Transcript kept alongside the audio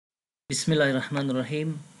بسم الله الرحمن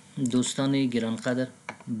الرحیم. دوستان گرانقدر،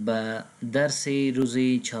 به درس روز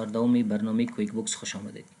 14 برنامه کویک بوکس خوش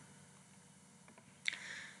آمدید.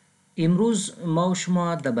 امروز ما و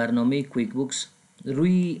شما در برنامه کویک بوکس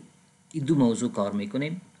روی دو موضوع کار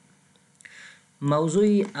میکنیم.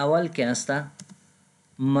 موضوع اول که است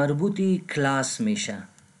مربوطی کلاس میشه.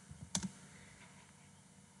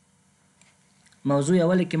 موضوع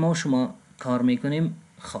اولی که ما و شما کار میکنیم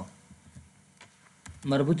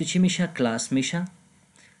مربوط چی میشه؟ کلاس میشه.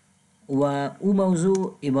 و او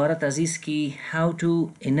موضوع عبارت از است که how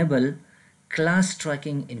to enable class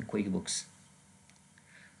tracking in QuickBooks.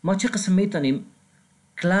 ما چه قسم میتونیم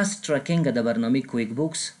کلاس ترکینگ در برنامه کویک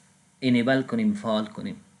بوکس انیبل کنیم، فعال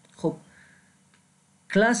کنیم؟ خب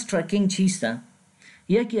کلاس ترکینگ چیست؟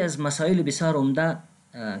 یکی از مسائل بسیار عمده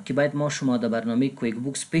که باید ما شما در برنامه کویک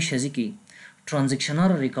بوکس پیش از اینکه ترانزکشن ها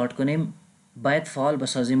را ریکارد کنیم باید فعال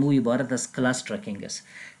بسازیم. او عبارت از کلاس ترکینگ است.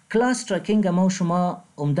 کلاس ترکینگ ما و شما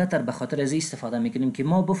عمده تر به خاطر از استفاده میکنیم که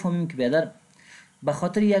ما بفهمیم که بیادر به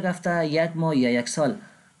خاطر یک هفته، یک ماه یا یک سال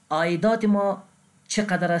عایدات ما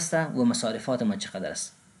چقدر است و مصارفات ما چقدر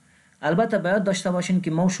است. البته باید داشته باشین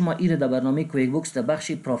که ما و شما ایره در برنامه کویک بوکس در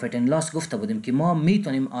بخش پروفیت اند لاس گفته بودیم که ما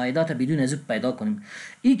میتونیم عایدات بدون از پیدا کنیم.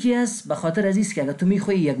 یکی از به خاطر از است که اگر تو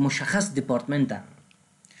میخوای یک مشخص دپارتمنت،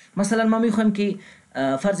 مثلا ما میخوایم که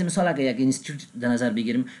فرض مثال اگر یک اینستیتوت در نظر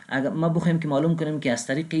بگیریم، اگر ما بخوایم که معلوم کنیم که از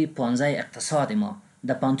طریق 15 اقتصاد ما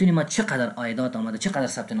در پانتون ما چقدر عایدات آمده، چقدر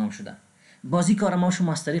ثبت نام شده، بازی کار ما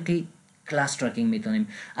شما از طریق کلاس ترکینگ میتونیم.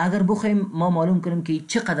 اگر بخوایم ما معلوم کنیم که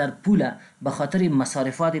چقدر پول به خاطر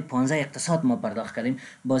مصارفات 15 اقتصاد ما پرداخت کردیم،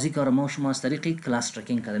 بازی کار ما شما از طریق کلاس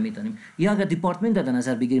ترکینگ کردن میتونیم. یا اگر دیپارتمنت در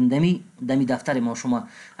نظر بگیریم، دمی دفتر ما شما،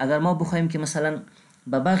 اگر ما بخوایم که مثلا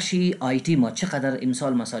به بخش آیتی ما چقدر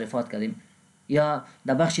امسال مصارفات کردیم، یا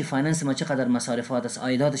در بخش فایننس ما چقدر مصارفات است،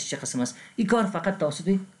 عایداتش چه قسم است، این کار فقط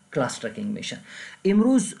توسط کلاس ترکینگ میشه.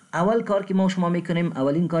 امروز اول کار که ما شما میکنیم،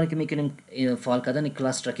 اولین کاری که میکنیم فعال کردن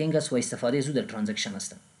کلاس ترکینگ است و استفاده از او در ترانزکشن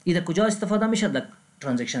است. این در کجا استفاده میشه؟ در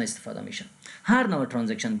ترانزکشن استفاده میشه، هر نوع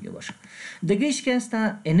ترانزکشن که باشه. دیگهش که است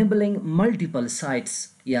enabling multiple sites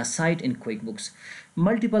یا site in QuickBooks.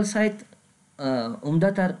 multiple site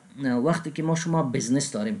عمده تر وقتی که ما شما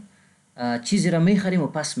بزنس داریم، چیزی را میخریم و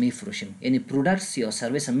پس میفروشیم، یعنی پروداکتس یا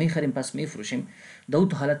سرویس میخریم پس میفروشیم، در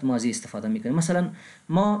اون حالت ما از استفاده میکنیم. مثلا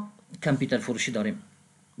ما کامپیوتر فروشی داریم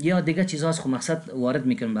یا دیگه چیزاست، خب مقصد وارد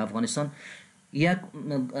میکنیم به افغانستان. یک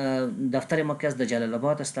دفتر ما که از در جلال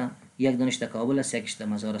آباد است، یک دانش در کابل است، یکیش در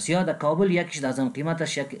مزار است، یا در کابل یکیش در اعظم قیمت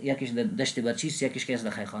است، یکیش در دشت برچی است، یکیش که از در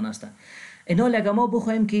خیرخانه است. اینا لگه ما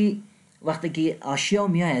بخوایم که وقتی که اشیا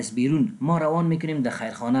میای از بیرون ما روان میکنیم در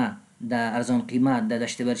خیرخانه، در ارزان قیمت، در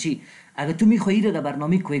دشت برچی، اگر تو میخوایی در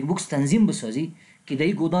برنامه کویک بوکس تنظیم بسازی که در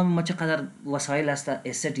گودام ما چقدر وسایل است،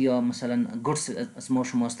 اسید یا مثلا گودز از ما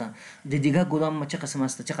شما است، دیگه گودام ما چه قسم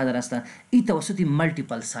است، چقدر است، این توسط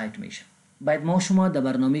مالتیپل سایت میشه. باید ما شما در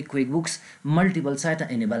برنامه کویک بوکس مالتیپل سایت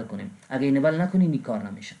انیبل کنیم. اگر انیبل نکنیم این کار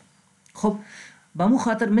نمیشه. خب به مو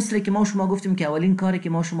خاطر مثل که ما شما گفتیم که اولین کاری که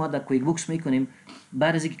ما شما در کویک بوکس میکنیم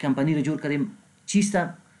بعد از اینکه کمپانی رو جور کردیم چیست؟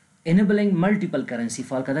 enabling multiple currency،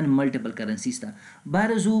 فعال کردن مالتیپل کرنسی است.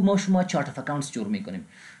 بعد از او ما شما چارت اف اکاونتس جور میکنیم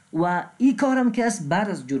و این کارم که است بعد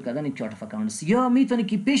از جور کردن چارت اف اکاونتس، یا میتونی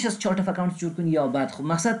که پیش از چارت اف اکاونتس جور کنی یا بعد. خب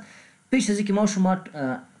مقصد پیش از اینکه ما شما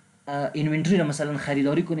اینونتری را مثلا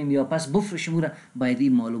خریداری کنیم یا پس بفروشیم او را باید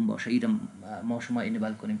این معلوم باشه، این ما شما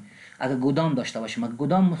انیبل کنیم. اگر گودام داشته باشیم، اگر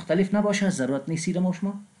گودام مختلف نباشه ضرورت نیست این ما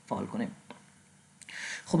شما فعال کنیم.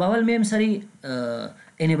 خب اول میم سری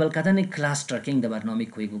انیبل کردن کلاس ترکینگ در برنامه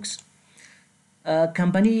کویک بوکس.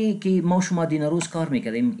 کمپانی که ما شما دین روز کار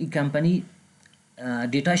میکردیم، این کمپانی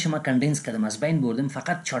دیتایش ما کندنس کردم، از بین بردیم،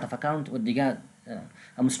 فقط چارت اف اکاونت و دیگه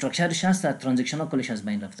هم استراکچرش هست، ترانزکشن ها کلش از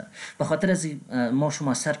بین رفته. به خاطر از ما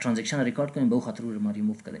شما سر ترانزکشن را ریکارد کنیم، به او خاطر رو ما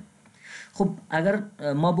ریموو کردیم. خب اگر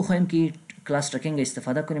ما بخوایم که کلاس ترکینگ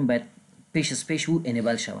استفاده کنیم باید پیش از پیش او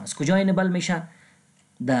انیبل شود. از کجا انیبل میشه؟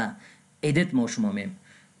 در ادیت ما شما میم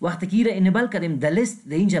وقتی که را انیبل کردیم در لیست،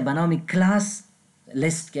 در اینجا به نام کلاس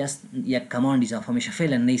لیست که است یک کماند اضافه میشه،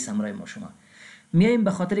 فعلا نیست امرای ما شما. میایم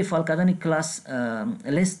به خاطر فعال کردن کلاس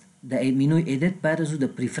لیست در مینوی ادیت، بعد از او در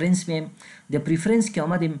پریفرنس میایم. در پریفرنس که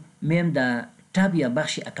آمدیم میایم در تاب یا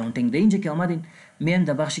بخش اکاونتینگ، در اینجا که آمدیم میایم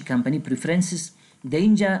در بخش کمپانی پریفرنسز، در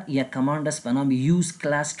اینجا یک کماند است به نام یوز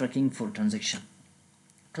کلاس ترکینگ فور ترانزکشن.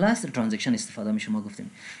 کلاس ترانزکشن استفاده میشه. ما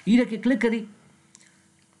گفتیم این که کلیک کردی،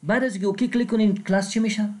 بعد از اینکه اوکی کلیک کنین کلاس چی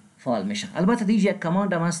میشه؟ فعال میشه. البته دیگه یک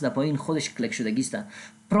کماند هم هست در پایین خودش کلیک شدگی است،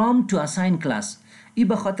 prompt to assign class. این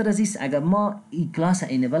به خاطر از است اگر ما این کلاس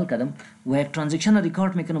انیبل کردم و یک ترانزکشن رو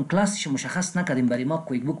ریکارد میکنم کلاسش مشخص نکردیم، برای ما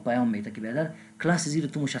کویک بوک پیام میده که بیادر کلاس زیر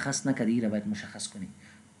تو مشخص نکردی، این رو باید مشخص کنی.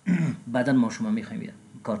 بعدا ما شما میخوایم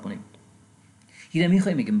کار کنیم. ایره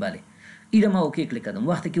میخوایم میگیم بله. ایره ما اوکی کلیک کردم.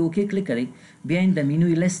 وقتی که اوکی کلیک کردی بیاین در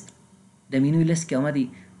مینوی لیست، در مینوی لیست که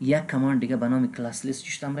آمدی یک کماند دیگه به نام کلاس لیست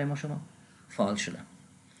چیش امرای ما شما فعال شده.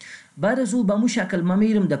 بعد از او به مو شکل ما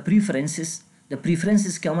میرم در پریفرنسز. در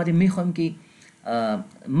پریفرنسز که آمدیم میخوایم که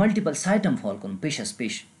مالتیپل سایت هم فعال کنم پیش از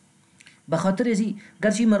پیش. به خاطر ازی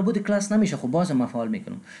گرچه مربوط کلاس نمیشه خب باز ما فعال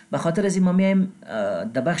میکنم. به خاطر ازی ما میایم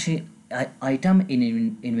در بخش آیتم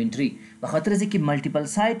اینونتری، به خاطر ازی که مالتیپل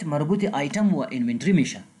سایت مربوط آیتم و اینونتری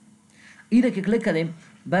میشه. ایره که کلیک کردیم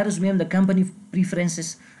بعد از میام در کمپانی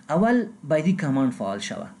پریفرنسز اول باید کماند فعال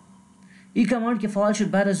شوه. این کماند که فعال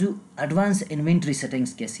شد بعد از او ادوانس اینونتری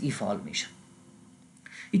سیتینگز که ای فعال میشه.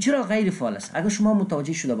 این چرا غیر فعال است؟ اگر شما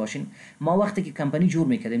متوجه شده باشین ما وقتی که کمپانی جور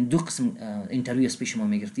میکردیم دو قسم اینترویو از پیش ما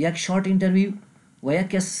میگرفت، یک شارت اینترویو و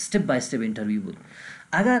یک استپ بای استپ اینترویو بود.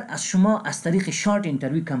 اگر از شما از طریق شارت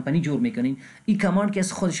اینترویو کمپانی جور میکنین این کماند که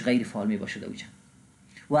از خودش غیر فعال میباشه دوجا.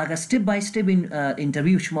 و اگر استپ بای استپ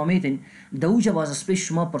اینترویو شما میتین دوجا باز از پیش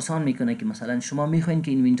شما پرسان میکنه که مثلا شما میخواین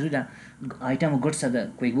که اینونتری را آیتم و گودز در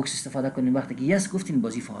کویک بوکس استفاده کنین، وقتی که یس گفتین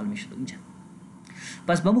بازی فعال میشه دوجا.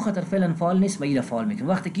 پس به مو خاطر فعلا فعال نیست و ایره فعال میکنم.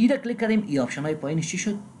 وقتی که ایره کلیک کردیم این آپشن های پایینش چی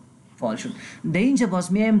شد؟ فعال شد. در اینجا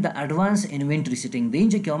باز میایم در ادوانس اینونتری سیتینگ. در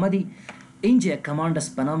اینجا که آمدی اینجا یک کماند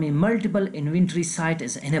است به نام مالتیپل اینونتری سایت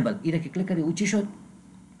از انیبل. ایره که کلیک کردی او چی شد؟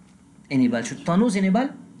 انیبل شد. تانوز انیبل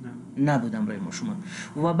نبودم برای ما شما.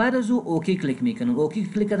 و بعد از او اوکی کلیک میکنم. اوکی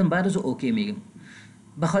کلیک کردم بعد از او اوکی میگم.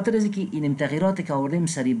 به خاطر از اینکه این تغییراتی که آوردیم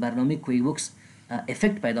سری برنامه کویک بوکس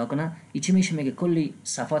افکت پیدا کنه، این چی میشه میگه کلی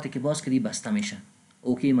صفحاتی که باز کردی بسته میشه.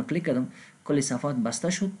 اوکی ما کلیک کردم کلی صفحات بسته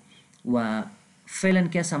شد و فعلا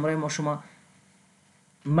که سمرای ما شما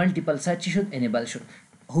مالتیپل سایت چی شد؟ انیبل شد.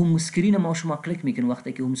 هوم اسکرین ما شما کلیک میکنیم.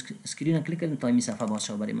 وقتی که هوم اسکرین کلیک کردیم تا این صفحه باز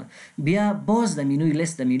شد برای ما. بیا باز در مینوی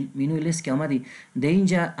لیست، در مینوی لیست که آمدی در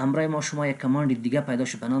اینجا امرای ما شما یک کماند دیگه پیدا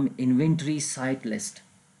شد به نام اینونتری سایت لیست.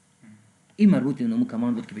 این مربوط به اون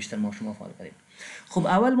کماند بود که بیشتر ما شما فعال کردیم. خب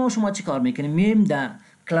اول ما شما چی کار میکنیم؟ میایم در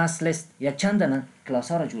کلاس لیست یک چند دانه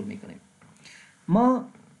کلاس ها را جور میکنیم. ما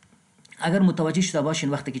اگر متوجه شده باشین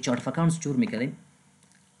وقتی که چارت اکانتس جور میکردیم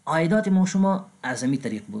عایدات ما شما از همین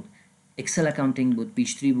طریق بود. اکسل اکاونتینگ بود،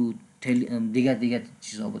 پیشتری بود، دیگه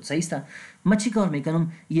چیزا بود. صحیح است؟ ما چی کار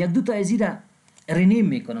میکنم؟ یک دو تا از را رینیم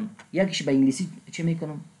میکنم. یکیش به انگلیسی چی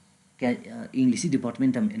میکنم که انگلیسی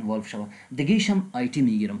دیپارتمنت هم انوالو شوه، دیگه‌ایش هم آیتی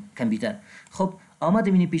میگیرم کامپیوتر. خب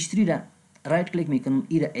آمدم این پیشتری را رایت کلیک میکنم،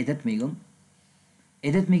 ای را ادیت میگم.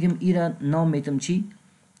 ادیت میگم ای را نام میتم چی؟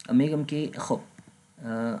 میگم که خب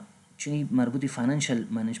چونی مربوطی فاینانشل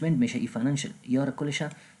منیجمنت میشه، ای فاینانشل یا را کلش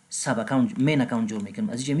سب اکاونت مین اکاونت جور میکنم.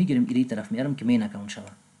 از اینجا میگیرم ایره طرف میارم که مین اکاونت شوه.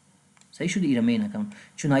 صحیح شد؟ ایره مین اکاونت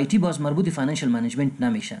چون آیتی باز مربوطی فاینانشل منیجمنت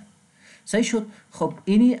نمیشه. صحیح شد؟ خب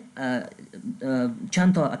اینی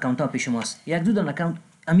چند تا اکاونت ها پیش ماست. یک دو تا اکاونت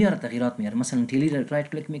امیار تغییرات میارم. مثلا تیلی را رایت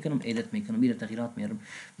کلیک میکنم ادیت میکنم میره تغییرات میارم.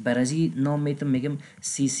 برازی نام میتم میگم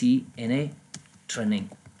سی سی ان ای ترینینگ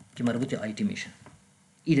که مربوط آیتی میشه.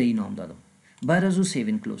 ایره ای نام دادم. بعد از او سیو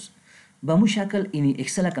ان کلوز. با مو شکل این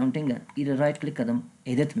اکسل اکاونتینگ ایره رایت کلیک کردم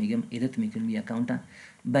ادیت میکنم می اکاونت.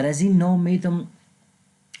 برازی نام میتم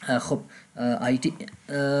خب آیتی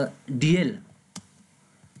دی ال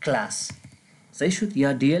کلاس. صحیح شد؟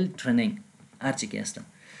 یا دی ال ترینینگ هر چی که هستم.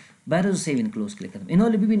 بعد از سیو ان کلوز کلیک کردم. اینا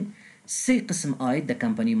رو ببین سه قسم آید در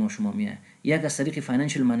کمپانی ما شما میاد. یک از طریق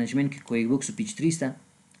فاینانشل منیجمنت که کویک بوکس و پیچ 3 است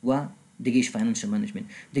و دیگهش فاینانشل منیجمنت،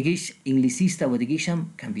 دیگهش انگلیسی است و دیگهش هم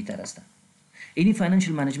کامپیوتر است. اینی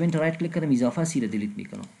فاینانشل منیجمنت رایت کلیک کردم اضافه سی رو دیلیت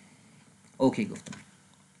میکنم. اوکی گفتم.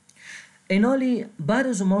 اینالی بعد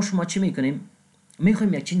از ما شما چی میکنیم؟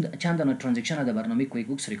 میخوایم یک چند تا ترانزکشن در برنامه کویک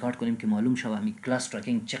بوکس ریکارد کنیم که معلوم شوه می کلاس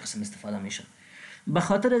ترکینگ چه قسم استفاده میشه. به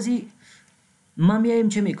خاطر از این ما میایم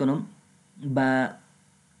چه میکنم؟ با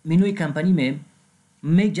منوی کمپانی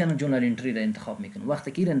میک جنرال انتری را انتخاب میکنم.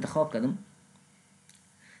 وقتی که را انتخاب کردم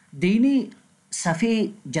دینی صفحه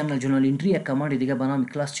جنرال انتری یک کماند دیگه به نام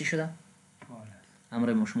کلاس چی شده؟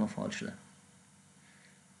 امر ما شما فعال شده.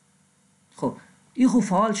 خب این خو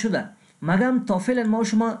فعال شده مگم تا فعلا ما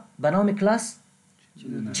شما به نام کلاس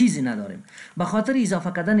چیزی نداریم. به خاطر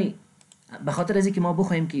اضافه کردن، به خاطر از اینکه ما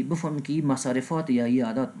بخوایم که بفهمیم که این مصارفات یا این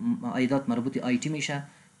عایدات مربوط آیتی میشه،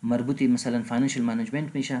 مربوط مثلا فاینانشل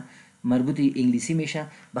منیجمنت میشه، مربوط انگلیسی میشه،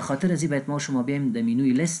 به خاطر از این باید ما شما بیایم در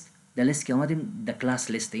مینوی لیست، در لیست که آمدیم در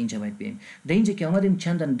کلاس لیست اینجا باید بیایم. در اینجا که آمدیم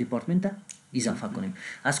چند دیپارتمنت اضافه کنیم.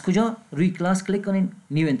 از کجا؟ روی کلاس کلیک کنین،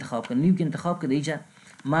 نیو انتخاب کنین. نیو که انتخاب کرده اینجا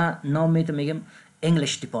ما نام میگم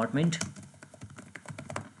انگلیش دیپارتمنت.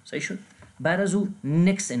 صحیح شد؟ بعد از او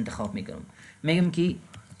نیکست انتخاب میکنم. میگم که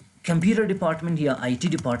کامپیوتر دیپارتمنت یا آیتی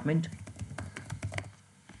دیپارتمنت.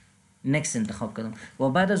 نکست انتخاب کردم و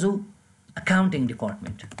بعد از او اکاونتینگ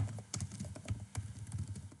دیپارتمنت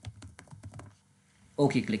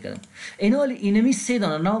اوکی کلیک کردم. این حال اینمی 3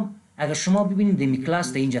 دانه نام اگر شما ببینید دمی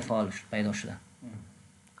کلاس در اینجا فعال پیدا شده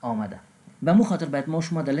آمده. به مو خاطر باید ما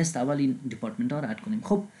شما در لیست اول این دیپارتمنت ها را اد کنیم.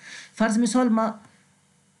 خب فرض مثال ما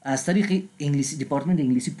از طریق انگلیسی دیپارتمنت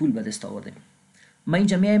انگلیسی پول به دست آوردیم. ما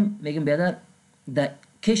اینجا میگم بیادر در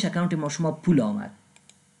کش اکاونت ما شما پول آمد.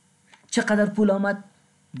 چقدر پول آمد؟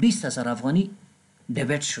 20,000 افغانی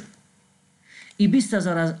دبیت شد. این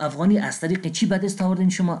 20,000 افغانی از طریق چی به دست آوردین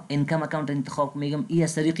شما؟ اینکم اکاونت انتخاب میگم ای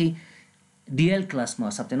از طریق دیل کلاس ما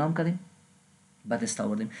ثبت نام کردیم به دست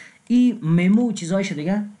آوردیم. این میمو چیزایش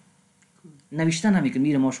دیگه نوشته نمیکنیم،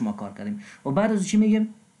 میره ما شما کار کردیم و بعد از چی میگم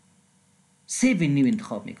سیو نیو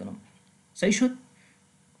انتخاب میکنم. صحیح شد؟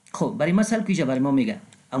 خب برای مثال که برای ما میگه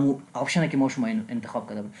امو آپشنه که ما شما انتخاب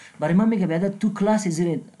کرده بود برای ما میگه بیاد تو کلاس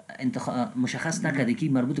زیر مشخص نکرده که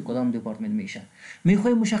مربوط کدام دیپارتمنت میشه،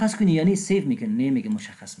 میخوای مشخص کنی یعنی سیو میکنی، نه میگه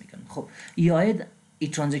مشخص میکنی. خب ای آید ای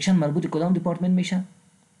ترانزکشن مربوط کدام دیپارتمنت میشه؟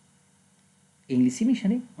 انگلیسی میشه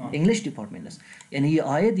نه؟ انگلیش دیپارتمنت است. یعنی ای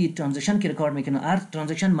آید ای ترانزکشن که ریکارد میکنه هر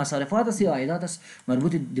ترانزکشن مصارفات است یا عایدات است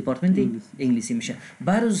مربوط دیپارتمنت انگلیسی میشه.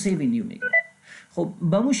 بعد از سیو نیو میگه. خب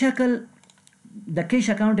به مو شکل در کش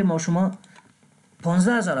اکاونت ما شما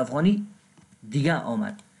 15,000 افغانی دیگه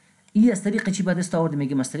آمد. این از طریق چی به دست آورد؟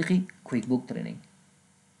 میگیم از طریق کویک بوک ترینینگ.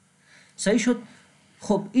 صحیح شد؟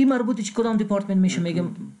 خب این مربوط چه کدام دیپارتمنت میشه؟ میگم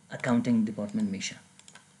اکاونتینگ دیپارتمنت میشه.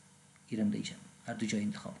 ایرم دیجا هر دو جای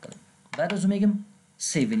انتخاب کردم. بعد از میگم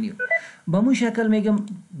سیو نیو. با مو شکل میگم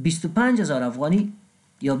 25,000 افغانی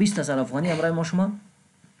یا 20,000 افغانی برای ما شما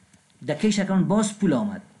در کش اکاونت باز پول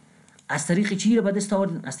آمد. از طریق چی رو به دست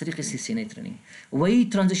آوردن؟ از طریق CCNA ترینینگ. و این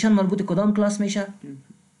ترانزکشن مربوط کدام کلاس میشه؟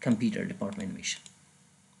 کامپیوتر دیپارتمنت میشه.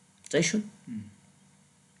 صحیح شد؟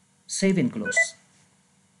 سیو این کلوز.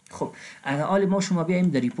 خب اگر حال ما شما بیایم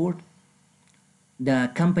در ریپورت در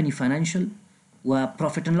کمپانی فاینانشل و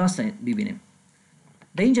پروفیت اند لاس ببینیم.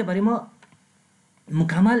 در اینجا برای ما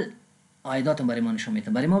مکمل عایدات برای ما نشون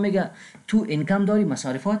میده. برای ما میگه تو اینکم داری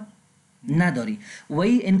مصارفات نداری و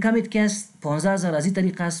این انکمت که است 15,000 از این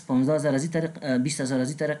طریق است، 15,000 از این طریق، 20,000 از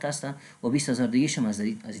این طریق است و 20,000 دیگه شما از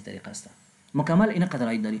این طریق است. مکمل این قدر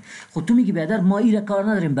عاید داری. خود تو میگی بیادر ما این کار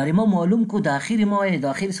نداریم، برای ما معلوم کو داخل ماه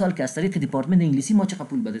داخل سال که از طریق دیپارتمنت انگلیسی ما چقدر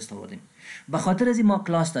پول به دست آوردیم. به خاطر از ما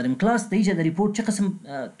کلاس داریم. کلاس دیگه در ریپورت چه قسم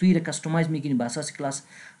توی کاستماایز میکنی به اساس کلاس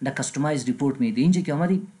در کاستماایز ریپورت میدی. اینجا که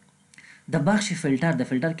اومدی در بخش فیلتر، در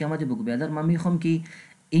فیلتر که اومدی بگو بیادر من میخوام که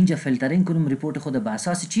اینجا فیلترینگ کنم ریپورت خود به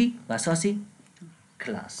اساس چی؟ به اساس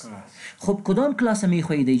کلاس. خب کدام کلاس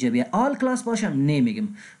میخوای دیجا بیا؟ آل کلاس باشم؟ نمیگم.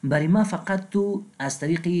 برای ما فقط تو از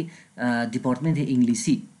طریق دیپارتمنت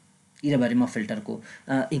انگلیسی ایره برای ما فیلتر کو.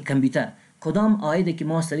 این کامپیوتر کدام آیده که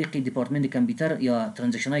ما از طریق دیپارتمنت کامپیوتر یا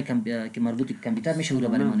ترانزکشن های که مربوط به کامپیوتر میشه اون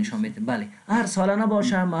برای ما نشون میده. بله هر سالانه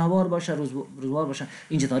باشه، ماهوار باشه، روزوار باشه،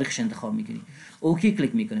 اینجا تاریخش انتخاب میکنی. اوکی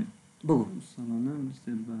کلیک میکنیم. بگو سالانه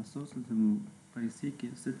مثل به اساس پیسی که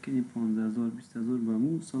ست کنی 15,000 20,000 به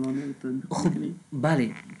مو سالانه تطبیق کنی.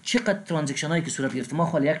 بله چقدر ترانزکشن هایی که صورت گرفت ما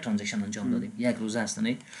خالی یک ترانزکشن انجام دادیم یک روزه است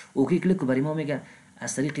نه. اوکی کلیک کو برای ما میگه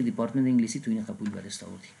از طریق دیپارتمنت انگلیسی تو این قبول به دست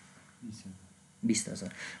آوردی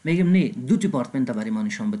 20,000. میگم نه دو دیپارتمنت برای ما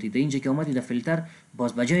نشون بدید. اینجا که اومدی در فیلتر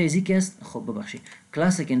باز بجای ازی که است. خب ببخشید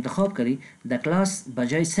کلاس که انتخاب کردی در کلاس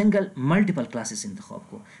بجای سنگل مالتیپل کلاسز انتخاب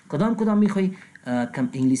کو. کدام میخوای؟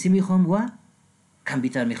 انگلیسی میخوام و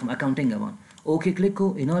کامپیوتر میخوام، اکاونتینگ امان. اوکی کلیک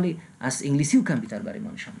کو اینالی از انگلیسی و کامپیوتر برای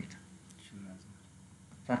ما نشون میده.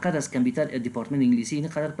 فقط از کامپیوتر دیپارتمنت انگلیسی این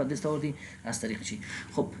قدر پر دست آوردی از طریق چی؟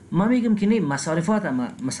 خب ما میگم که نه مصارفات ما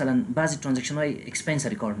مثلا بعضی ترانزکشن های اکسپنس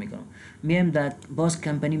ریکارد میکنم. میام در باز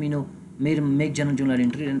کمپانی مینو میرم میک جنرال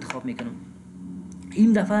انتری انتخاب میکنم.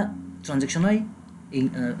 این دفعه ترانزکشن های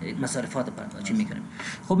مصارفات پرداخت چی میکنیم.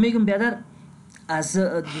 خب میگم بیادر از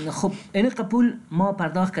خب این قبول ما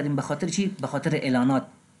پرداخت کردیم به خاطر چی؟ به خاطر اعلانات.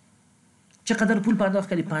 چقدر پول پرداخت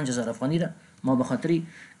کردی؟ 5,000 افغانی را ما به خاطر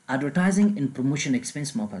ادورتایزینگ اند پروموشن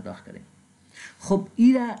اکسپنس ما پرداخت کردیم. خب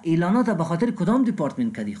این اعلانات به خاطر کدام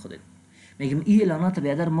دیپارتمنت کردی خودت؟ میگم این اعلانات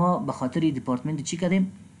بیادر ما به خاطر دیپارتمنت چی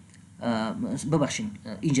کردیم؟ ببخشید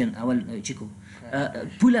اینجا اول چی کو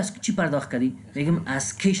پول از چی پرداخت کردی؟ میگم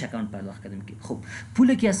از کیش اکاونت پرداخت کردیم. که خب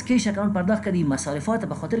پولی که از کیش اکاونت پرداخت کردی مصارفات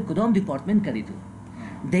به خاطر کدام دیپارتمنت کردی تو؟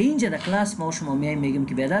 در اینجا در کلاس ما شما میگم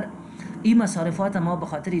که بیادر این مصارفات ما به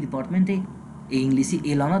خاطر دیپارتمنت انگلیسی،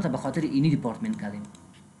 اعلانات به خاطر اینی دیپارتمنت کردیم.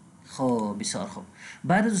 خب بسیار خوب.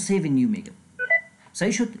 بعد از سیو نیو میگم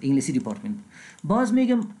صحیح شد انگلیسی دیپارتمنت. باز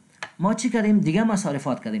میگم ما چی کردیم دیگه؟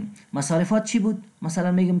 مصارفات کردیم. مصارفات چی بود؟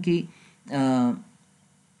 مثلا میگم که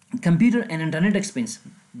کامپیوتر اند اینترنت اکسپنس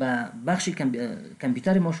به بخش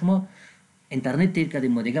کامپیوتر ما شما اینترنت تیر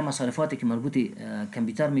کردیم و دیگه مصارفاتی که مربوط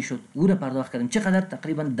کامپیوتر میشد او را پرداخت کردیم. چقدر؟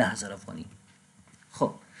 تقریبا 10,000 افغانی.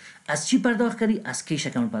 خب از چی پرداخت کردی؟ از کیش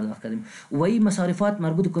اکانت پرداخت کردیم. و این مصارفات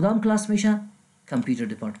مربوط کدام کلاس میشه؟ کامپیوتر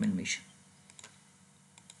دیپارتمنت میشه.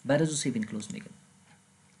 بعد از او سیو کلوز میگم.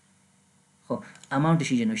 خب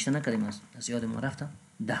اماونتش اینجا نوشته نکردیم، از یاد ما رفتم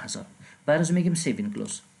 10,000. بعد از میگیم سیو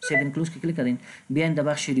کلوز. سیو کلوز که کلیک کردین بیاین در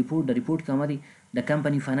بخش ریپورت، در ریپورت که آمدی در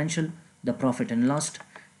کمپانی فاینانشل، در پروفیت اند لاس،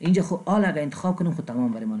 اینجا خب آل اگه انتخاب کنیم خود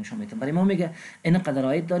تمام برای ما نشون میده. برای ما میگه اینا قدر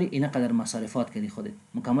عاید داری، اینا قدر مصارفات کردی خودت.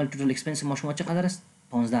 مکمل توتال اکسپنس ما شما چقدر است؟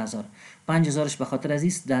 15,000. 5,000ش به خاطر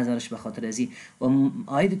ازیست، 10,000ش به خاطر ازی و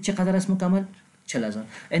عاید چقدر است مکمل؟ 40,000.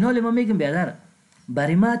 اینا ما میگیم بیادر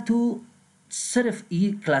برای ما تو صرف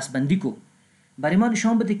این کلاس بندی کو برای ما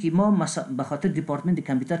نشان بده که ما به خاطر دیپارتمنت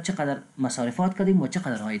کامپیوتر چقدر مصارفات کردیم و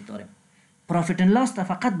چقدر عاید داریم. پروفیت اند لاس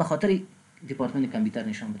فقط به خاطر دیپارتمنت کامپیوتر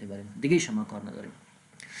نشان بده برای ما، دیگه شما کار نداریم.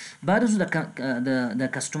 بعد از در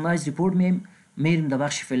کاستومایز ریپورت میریم در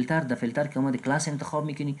بخش فیلتر. در فیلتر که ما کلاس انتخاب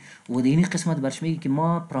میکنی و در این قسمت برش میگی که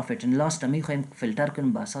ما پروفیت اند لاس میخوایم فیلتر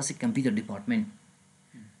کنیم به اساس کامپیوتر دیپارتمنت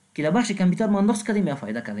که در بخش کامپیوتر ما نقص کردیم یا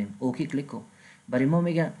فایده کردیم. اوکی کلیک کو. برای ما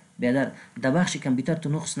میگه بیادر در بخش کامپیوتر تو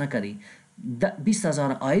نقص نکردی،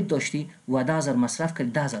 20,000 عاید داشتی و 10,000 مصرف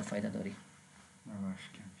کردی، 10,000 فایده داری.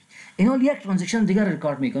 اینا یک ترانزکشن دیگر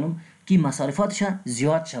ریکارد میکنم که مصارفاتش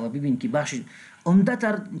زیاد شوه. ببین که بخش عمده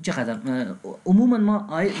تر چقدر عموما ما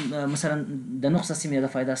مثلا در نقص هستیم یا در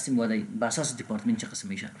فایده هستیم و به اساس دیپارتمنت چه قسم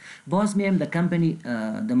میشه. باز میایم در کمپانی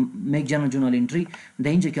در میک جنرال انتری،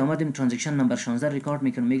 در اینجا که آمدیم ترانزکشن نمبر 16 ریکارد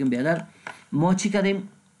میکنم. میگم بیادر ما چی کردیم؟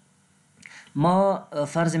 ما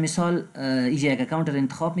فرض مثال اینجا یک اکاونت رو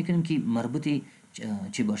انتخاب میکنیم که مربوطی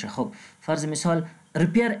چی باشه. خب فرض مثال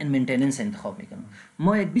ریپیر اند مینتیننس انتخاب میکنم.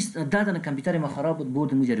 ما یک 10 دانه کامپیوتر ما خراب بود،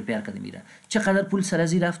 بردیم اونجا ریپیر کردیم. میره چقدر پول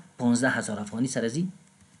سرازی رفت؟ 15,000 افغانی سرازی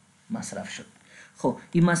مصرف شد. خب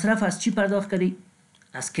این مصرف از چی پرداخت کردی؟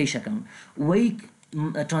 از کیش اکاونت. و این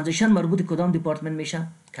ترانزکشن مربوط کدام دیپارتمنت میشه؟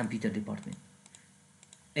 کامپیوتر دیپارتمنت.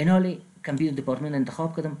 اینالی کامپیوتر دیپارتمنت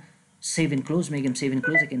انتخاب کردم. سیو اند کلوز میگم. سیو اند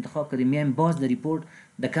کلوز که انتخاب کردیم میایم باز در ریپورت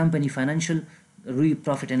در کمپانی فاینانشل روی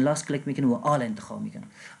پروفیت اند لاس کلیک میکنیم و آل انتخاب میکنیم.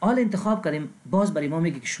 آل انتخاب کردیم باز برای ما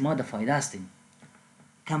میگه که شما در فایده هستین،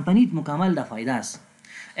 کمپانیت مکمل در فایده است.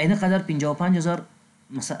 این قدر 55,000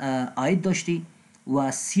 عاید داشتی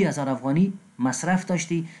و 30,000 افغانی مصرف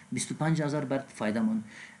داشتی، 25,000 بر فایده مون.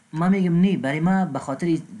 ما میگم نه، برای ما به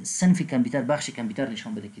خاطر صنف کامپیوتر بخش کامپیوتر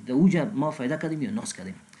نشان بده که در اوجا ما فایده کردیم یا نقص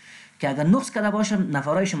کردیم. که اگر نقص کرده باشه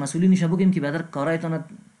نفرایش مسئولینش بگیم که بدر کارایتان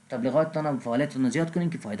تبلیغاتتان فعالیتتان زیاد کنیم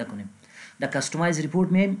که فایده کنیم. در کاستومایز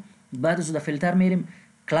ریپورت میایم، بعد از در فیلتر میریم،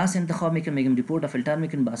 کلاس انتخاب میکنیم. میگیم ریپورت فیلتر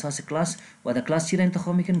میکنیم به اساس کلاس و در کلاس چی را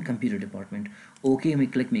انتخاب میکنیم؟ کامپیوتر دیپارتمنت. اوکی می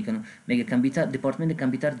کلیک میکنم. میگه کامپیوتر دیپارتمنت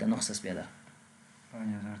کامپیوتر در نقص است بیادر.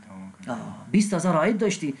 5,000 تمام کنیم. 20,000 عاید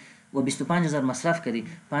داشتی و 25,000 مصرف کردی،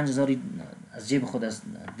 5,000 از جیب خود از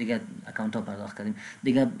دیگه اکانت ها پرداخت کردیم.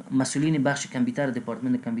 دیگه مسئولین بخش کامپیوتر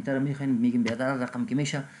دیپارتمنت کامپیوتر میخواین میگیم بیادر رقم که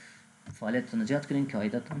میشه فعالیتتون زیاد کنین که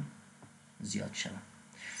عایدتون زیاد شود.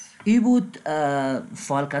 این بود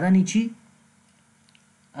فعال کردن چی؟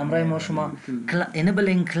 امرای ما شما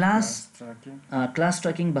enabling class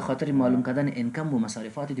tracking به خاطر معلوم کردن انکم و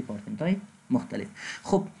مصارفات دیپارتمنت های مختلف.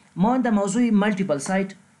 خب ما در موضوع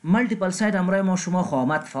مالتیپل سایت امرای ما شما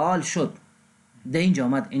خواهمت فعال شد. در اینجا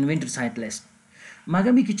آمد اینونتری سایت لیست.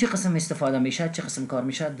 مگه می که چه قسم استفاده میشه، چه قسم کار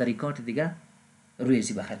میشه، در این کارت دیگه روی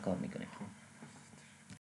ازی بخیر کار میکنیم.